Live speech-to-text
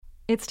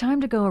It's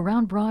time to go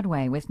around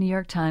Broadway with New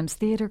York Times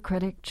theater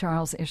critic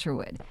Charles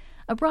Isherwood.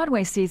 A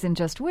Broadway season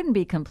just wouldn't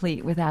be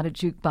complete without a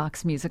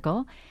jukebox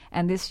musical,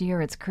 and this year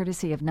it's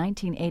courtesy of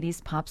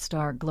 1980s pop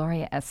star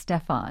Gloria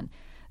Estefan.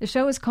 The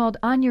show is called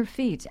On Your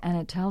Feet, and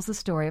it tells the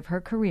story of her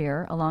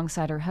career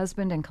alongside her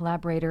husband and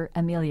collaborator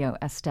Emilio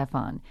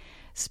Estefan.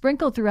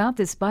 Sprinkled throughout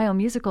this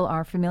biomusical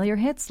are familiar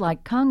hits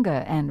like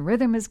Conga and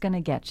Rhythm Is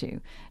Gonna Get You.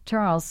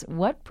 Charles,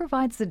 what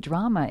provides the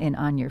drama in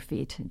On Your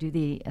Feet? Do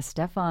the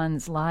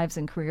Estefans' lives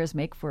and careers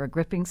make for a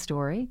gripping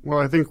story? Well,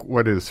 I think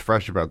what is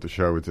fresh about the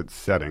show is its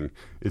setting.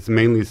 It's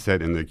mainly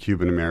set in the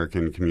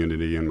Cuban-American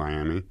community in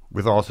Miami,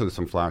 with also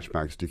some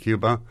flashbacks to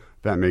Cuba.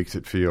 That makes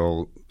it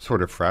feel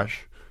sort of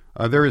fresh.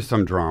 There is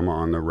some drama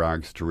on the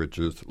rags to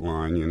riches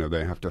line.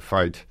 They have to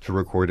fight to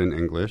record in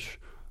English.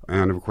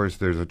 And, of course,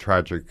 there's a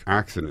tragic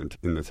accident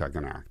in the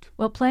second act.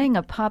 Well, playing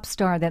a pop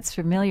star that's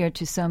familiar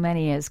to so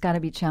many has got to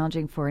be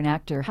challenging for an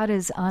actor. How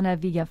does Ana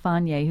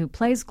Villafañe, who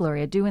plays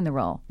Gloria, do in the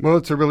role? Well,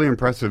 it's a really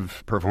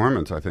impressive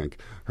performance, I think.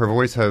 Her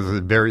voice has a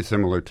very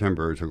similar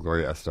timbre to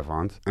Gloria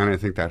Estefan's, and I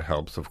think that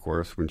helps, of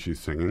course, when she's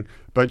singing.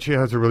 But she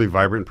has a really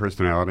vibrant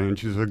personality, and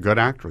she's a good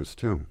actress,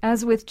 too.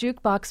 As with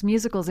jukebox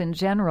musicals in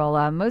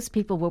general, most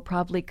people will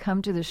probably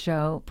come to the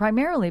show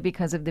primarily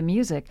because of the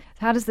music.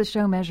 How does the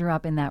show measure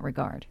up in that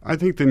regard? I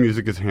think the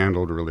music is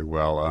handled really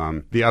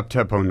well. The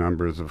up-tempo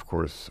numbers, of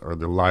course, are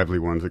the lively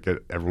ones that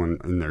get everyone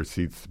in their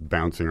seats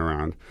bouncing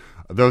around.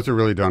 Those are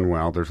really done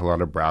well. There's a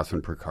lot of brass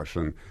and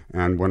percussion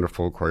and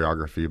wonderful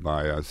choreography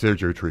by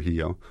Sergio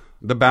Trujillo.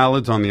 The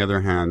ballads, on the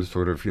other hand,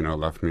 sort of,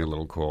 left me a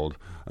little cold.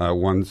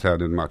 One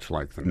sounded much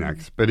like the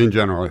next. But in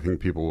general, I think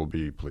people will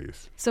be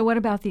pleased. So what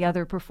about the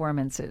other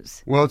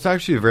performances? Well, it's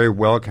actually a very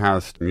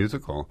well-cast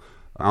musical.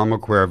 Alma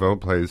Cuervo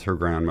plays her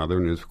grandmother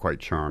and is quite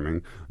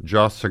charming.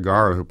 Joss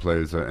Segarra, who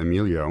plays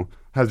Emilio,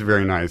 has a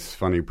very nice,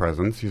 funny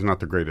presence. He's not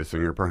the greatest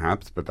singer,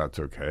 perhaps, but that's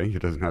okay. He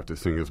doesn't have to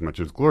sing as much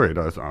as Gloria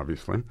does,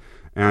 obviously.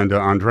 And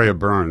Andrea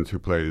Burns, who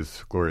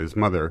plays Gloria's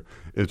mother,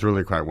 is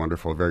really quite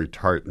wonderful, very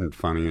tart and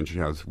funny, and she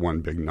has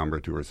one big number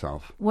to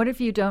herself. What if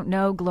you don't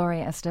know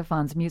Gloria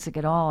Estefan's music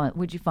at all?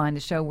 Would you find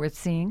the show worth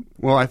seeing?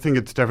 Well, I think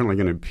it's definitely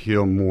going to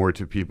appeal more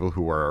to people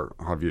who are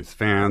obvious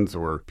fans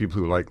or people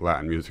who like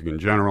Latin music in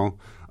general.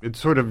 It's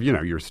sort of,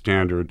 your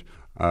standard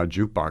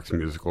jukebox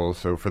musical.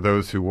 So for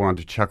those who want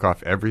to check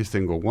off every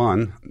single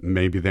one,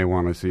 maybe they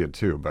want to see it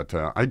too. But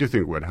I do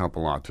think it would help a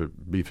lot to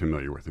be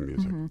familiar with the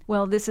music. Mm-hmm.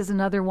 Well, this is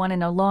another one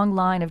in a long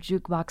line of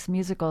jukebox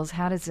musicals.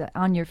 How does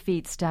On Your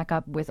Feet stack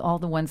up with all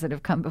the ones that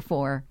have come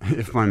before?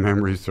 If my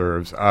memory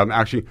serves.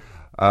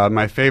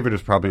 My favorite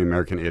is probably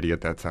American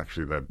Idiot. That's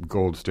actually the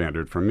gold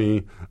standard for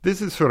me.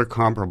 This is sort of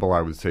comparable,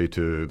 I would say,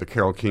 to the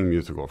Carole King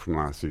musical from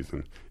last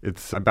season.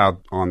 It's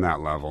about on that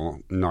level.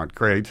 Not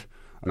great,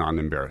 not an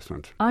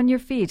embarrassment. On Your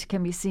Feet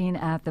can be seen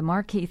at the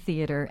Marquis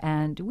Theatre,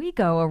 and we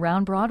go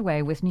around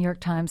Broadway with New York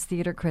Times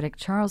theater critic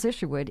Charles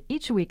Isherwood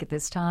each week at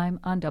this time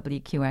on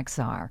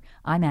WQXR.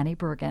 I'm Annie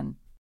Bergen.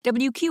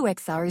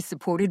 WQXR is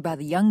supported by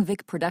the Young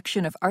Vic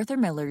production of Arthur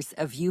Miller's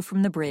A View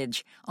from the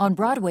Bridge, on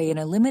Broadway in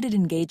a limited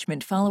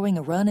engagement following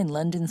a run in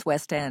London's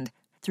West End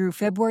through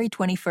February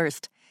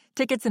 21st.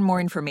 Tickets and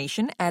more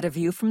information at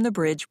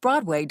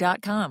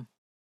aviewfromthebridgebroadway.com.